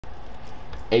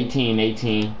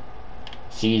18.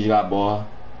 Sigs got ball.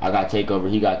 I got takeover.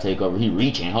 He got takeover. He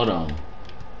reaching. Hold on.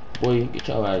 Boy, get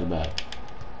your ass back.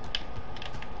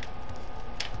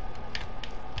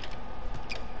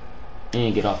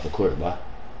 And get off the court, boy.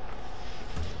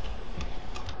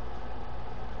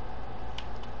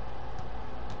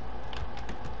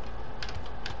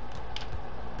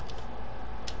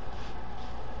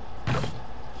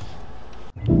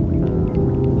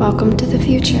 Welcome to the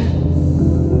future.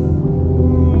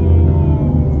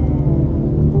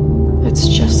 It's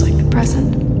just like the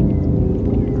present,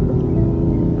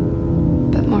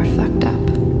 but more fucked up.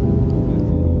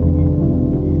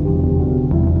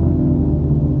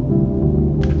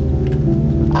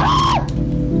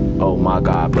 Oh my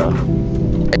god, bro.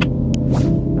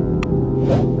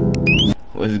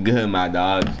 What's good, my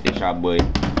dogs? It's your boy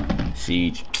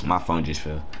Siege. My phone just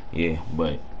fell. Yeah,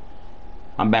 but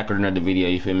I'm back with another video,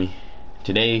 you feel me?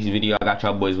 Today's video, I got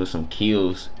y'all boys with some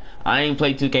kills. I ain't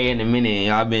played 2K in a minute, and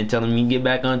y'all been telling me get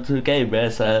back on 2K,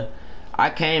 bruh. So I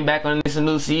came back on this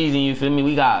new season, you feel me?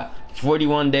 We got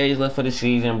 41 days left for the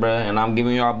season, bruh, and I'm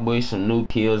giving y'all boys some new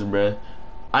kills, bruh.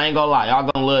 I ain't gonna lie, y'all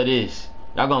gonna love this.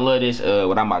 Y'all gonna love this,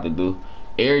 what I'm about to do.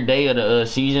 Every day of the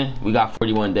season, we got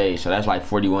 41 days, so that's like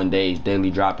 41 days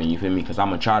daily dropping, you feel me? Because I'm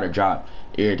gonna try to drop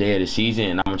every day of the season,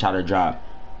 and I'm gonna try to drop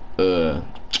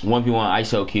 1v1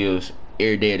 ISO kills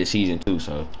every day of the season too.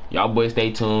 So y'all boys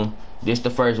stay tuned. This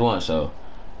the first one, so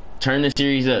turn the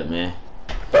series up, man.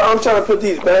 Bro, I'm trying to put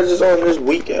these badges on this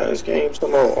weak ass game.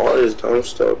 Some on all this dumb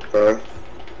stuff, bro. I'm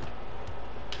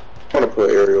gonna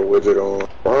put aerial widget on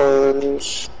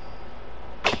runs.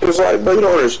 It's like, bro, you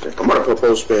don't understand. I'm gonna put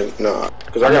post spin, nah,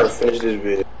 cause I gotta finish this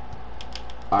video.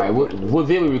 All right, what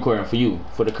video we recording for you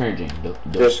for the current gen?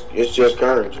 It's just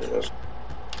current gen.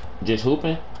 Just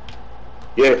hooping?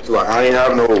 Yeah, like I ain't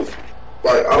have no,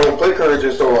 like I don't play current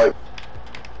gen, so like